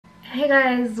Hey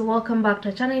guys, welcome back to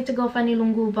our channel. It's Fanny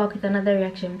Lungu back with another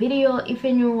reaction video. If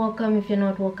you're new, welcome. If you're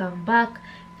not, welcome back.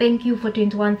 Thank you for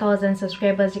 21,000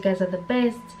 subscribers. You guys are the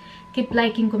best. Keep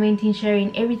liking, commenting,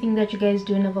 sharing. Everything that you guys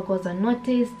do never goes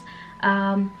unnoticed.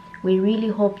 We really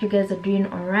hope you guys are doing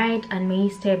alright, and may you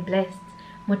stay blessed.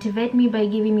 Motivate me by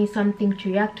giving me something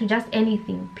to react to, just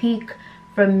anything. Pick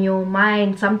from your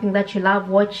mind something that you love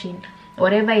watching,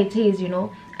 whatever it is,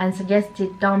 and suggest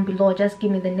it down below. Just give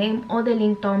me the name or the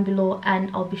link down below and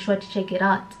I'll be sure to check it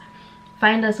out.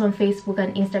 Find us on Facebook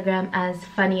and Instagram as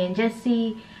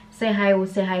Fanny&jessy. Say hi, we'll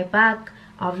say hi back.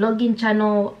 Our vlogging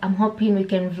channel, I'm hoping we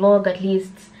can vlog at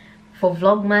least for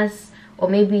Vlogmas, or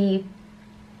maybe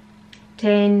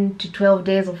 10 to 12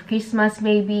 days of Christmas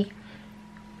maybe.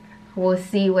 We'll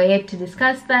see. We're yet to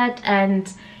discuss that.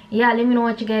 And yeah, let me know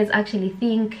what you guys actually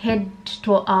think. Head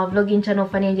to our vlogging channel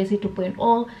Fanny&jessy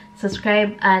 2.0,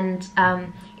 subscribe, and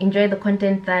enjoy the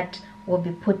content that we'll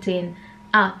be putting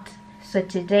out. So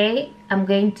today I'm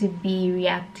going to be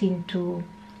reacting to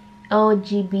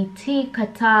LGBT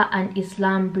Qatar and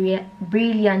Islam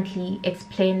brilliantly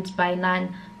explained by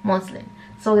non-Muslim.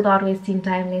 So without wasting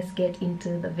time, let's get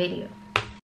into the video.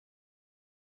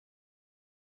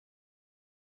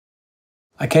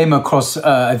 I came across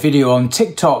a video on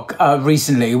TikTok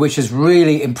recently, which has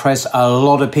really impressed a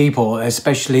lot of people,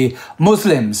 especially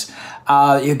Muslims.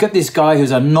 You get this guy who's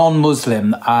a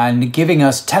non-Muslim and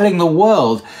telling the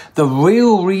world the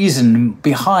real reason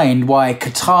behind why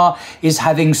Qatar is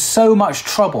having so much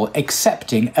trouble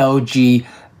accepting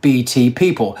LGBT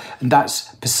people. And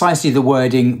that's precisely the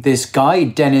wording this guy,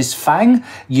 Dennis Fang,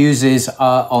 uses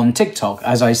on TikTok,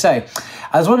 as I say.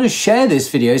 I just wanted to share this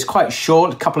video. It's quite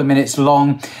short, a couple of minutes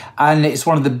long, and it's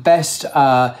one of the best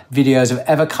videos I've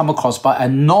ever come across by a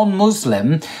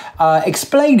non-Muslim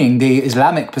explaining the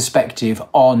Islamic perspective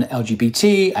on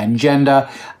LGBT and gender,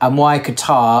 and why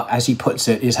Qatar, as he puts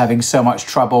it, is having so much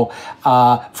trouble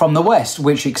from the West,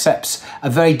 which accepts a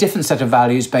very different set of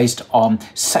values based on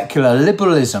secular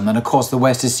liberalism. And of course, the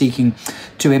West is seeking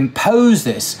to impose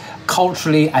this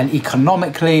culturally and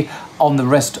economically on the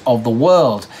rest of the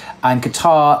world. And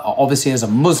Qatar, obviously as a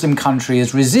Muslim country,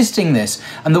 is resisting this.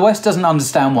 And the West doesn't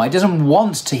understand why. It doesn't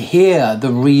want to hear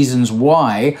the reasons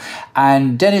why.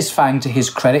 And Dennis Fang, to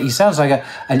his credit, he sounds like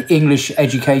an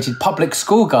English-educated public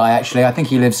school guy, actually. I think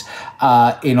he lives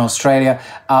in Australia,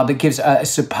 but gives a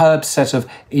superb set of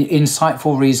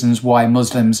insightful reasons why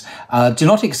Muslims do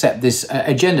not accept this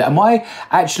agenda, and why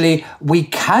actually we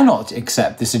cannot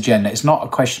accept this agenda. It's not a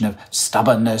question of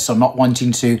stubbornness or not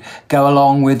wanting to go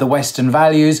along with the Western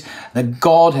values. That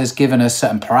God has given us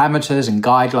certain parameters and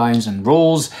guidelines and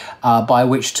rules by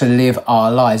which to live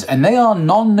our lives, and they are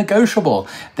non-negotiable.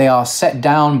 They are set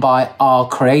down by our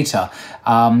Creator.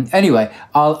 Anyway,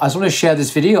 I just want to share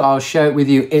this video. I'll share it with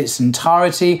you its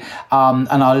entirety, and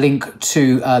I'll link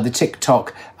to the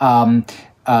TikTok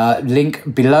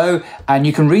link below, and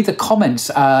you can read the comments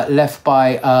left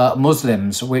by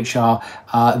Muslims, which are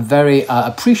very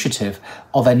appreciative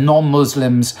of a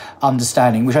non-Muslim's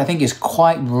understanding, which I think is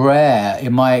quite rare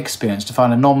in my experience, to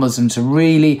find a non-Muslim to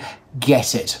really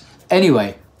get it.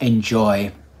 Anyway,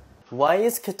 enjoy. Why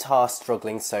is Qatar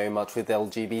struggling so much with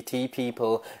LGBT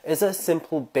people? Is it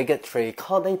simple bigotry?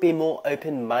 Can't they be more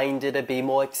open-minded and be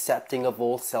more accepting of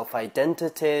all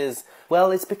self-identities?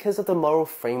 Well, it's because of the moral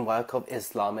framework of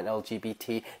Islam and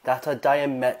LGBT that are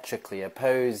diametrically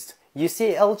opposed. You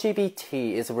see,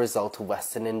 LGBT is a result of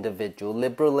Western individual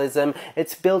liberalism.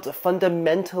 It's built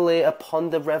fundamentally upon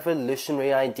the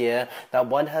revolutionary idea that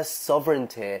one has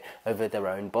sovereignty over their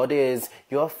own bodies.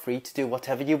 You are free to do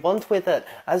whatever you want with it.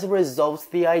 As a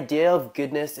result, the idea of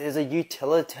goodness is a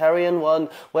utilitarian one,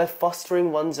 where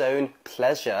fostering one's own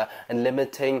pleasure and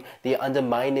limiting the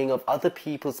undermining of other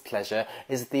people's pleasure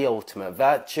is the ultimate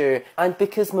virtue. And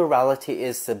because morality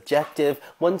is subjective,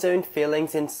 one's own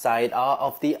feelings inside are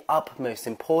of the utmost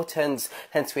importance.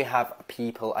 Hence we have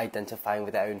people identifying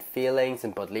with their own feelings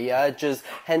and bodily urges.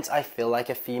 Hence I feel like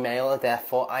a female,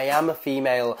 therefore I am a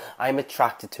female. I'm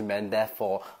attracted to men,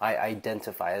 therefore I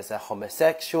identify as a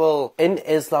homosexual. In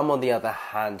Islam, on the other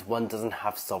hand, one doesn't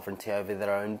have sovereignty over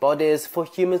their own bodies, for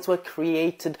humans were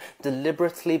created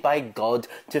deliberately by God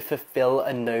to fulfill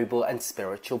a noble and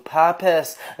spiritual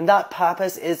purpose, and that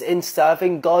purpose is in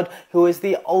serving God, who is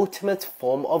the ultimate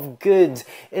form of good.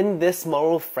 In this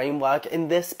moral framework, framework, in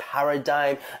this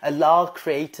paradigm, Allah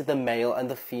created the male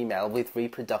and the female with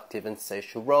reproductive and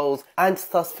social roles, and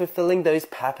thus fulfilling those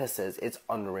purposes is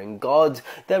honouring God.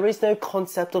 There is no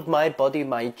concept of my body,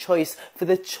 my choice, for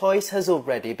the choice has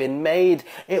already been made.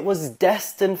 It was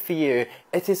destined for you.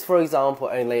 It is, for example,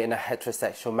 only in a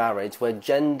heterosexual marriage where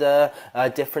gender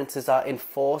differences are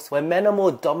enforced, where men are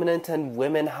more dominant and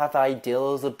women have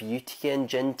ideals of beauty and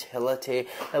gentility,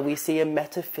 that we see a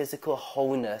metaphysical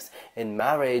wholeness in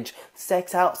marriage.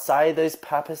 Sex outside those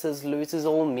purposes loses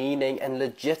all meaning and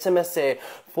legitimacy.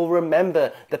 For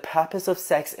remember, the purpose of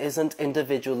sex isn't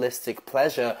individualistic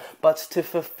pleasure, but to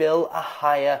fulfill a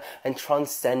higher and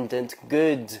transcendent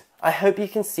good. I hope you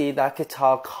can see that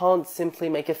Qatar can't simply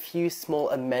make a few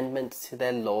small amendments to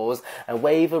their laws and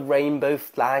wave a rainbow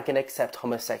flag and accept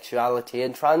homosexuality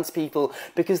and trans people,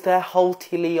 because their whole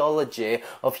teleology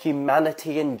of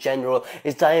humanity in general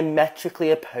is diametrically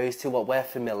opposed to what we're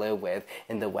familiar with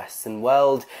in the Western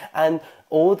world. And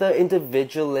although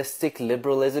individualistic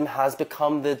liberalism has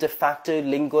become the de facto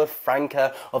lingua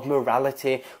franca of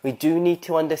morality, we do need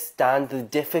to understand the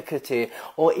difficulty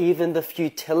or even the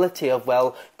futility of,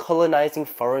 well, colonizing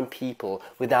foreign people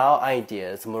with our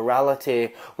ideas of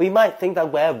morality. We might think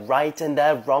that we're right and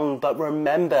they're wrong, but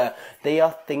remember, they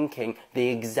are thinking the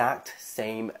exact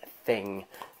same thing.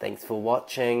 Thanks for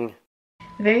watching.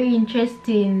 Very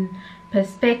interesting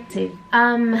perspective.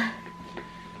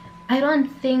 I don't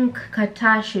think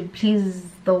Qatar should please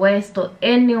the West or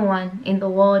anyone in the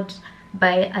world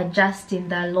by adjusting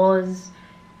their laws,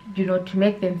 you know, to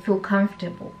make them feel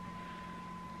comfortable.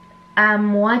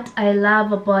 What I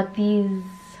love about these,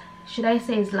 should I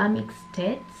say, Islamic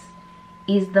states,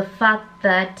 is the fact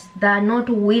that they are not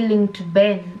willing to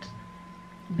bend,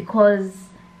 because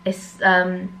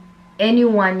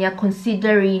anyone you're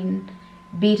considering,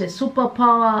 be it a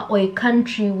superpower or a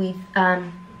country with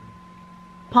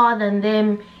power than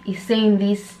them, is saying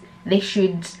this, they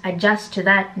should adjust to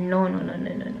that. No.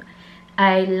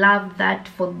 I love that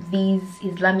for these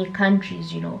Islamic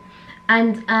countries, you know.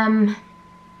 And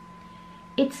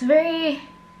it's very,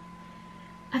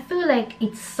 I feel like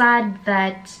it's sad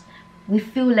that we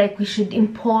feel like we should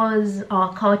impose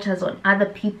our cultures on other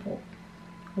people.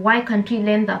 Why can't we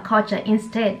learn their culture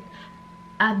instead?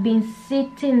 I've been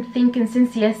sitting thinking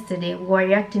since yesterday, we were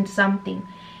reacting to something.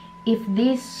 If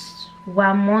this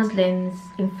were Muslims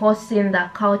enforcing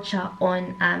their culture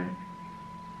on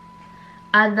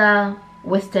other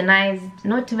westernized,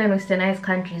 not even westernized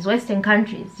countries, Western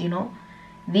countries, you know,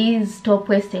 these top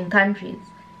Western countries,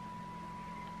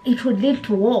 it would lead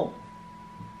to war.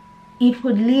 It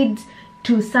would lead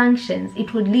to sanctions.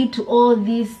 It would lead to all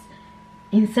this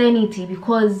insanity,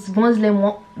 because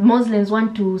Muslims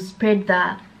want to spread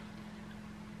the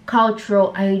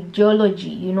cultural ideology,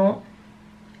 you know.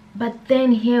 But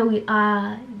then here we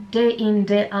are, day in,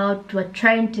 day out, we're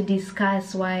trying to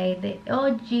discuss why the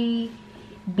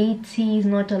LGBT is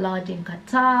not allowed in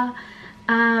Qatar.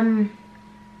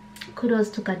 Kudos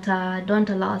to Qatar. Don't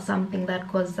allow something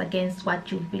that goes against what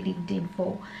you've believed in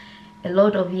for a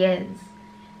lot of years.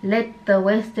 Let the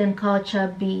Western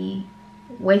culture be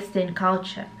Western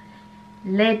culture.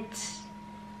 Let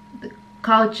the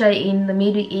culture in the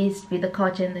Middle East be the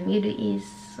culture in the Middle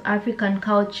East. African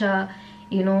culture,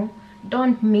 you know,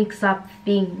 don't mix up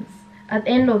things. At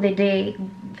the end of the day,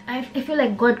 I feel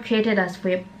like God created us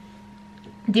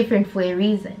different for a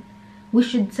reason. We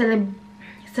should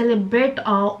celebrate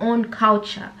our own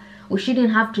culture. We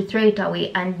shouldn't have to throw it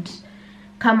away and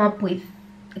come up with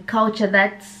a culture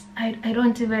that's, I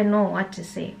don't even know what to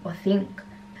say or think.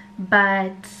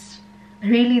 But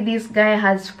really, this guy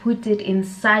has put it in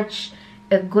such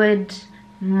a good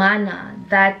manner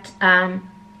that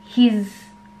he's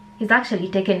actually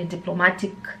taken a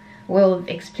diplomatic way of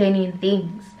explaining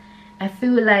things. I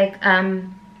feel like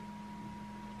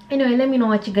anyway, let me know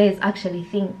what you guys actually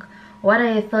think. What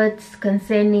are your thoughts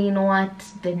concerning what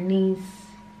Denise,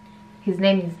 his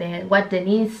name is there, what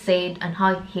Denise said and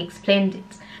how he explained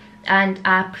it? And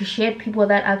I appreciate people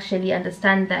that actually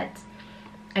understand that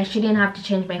I shouldn't have to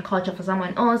change my culture for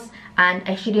someone else, and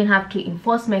I shouldn't have to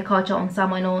enforce my culture on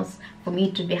someone else for me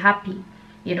to be happy,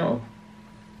 you know.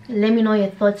 Let me know your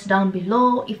thoughts down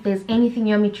below. If there's anything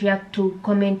you want me to react to,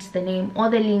 comment the name or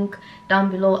the link down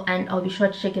below and I'll be sure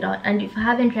to check it out. And if I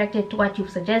haven't reacted to what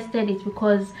you've suggested, it's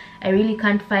because I really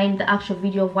can't find the actual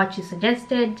video of what you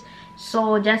suggested.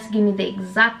 So just give me the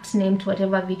exact name to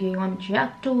whatever video you want me to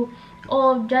react to,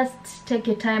 or just take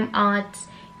your time out,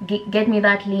 get me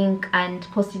that link and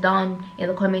post it down in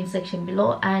the comment section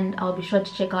below, and I'll be sure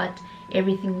to check out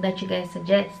everything that you guys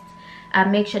suggest.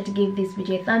 Make sure to give this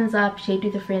video a thumbs up, share it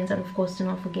with your friends, and of course do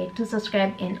not forget to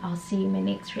subscribe, and I'll see you in my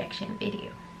next reaction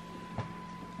video.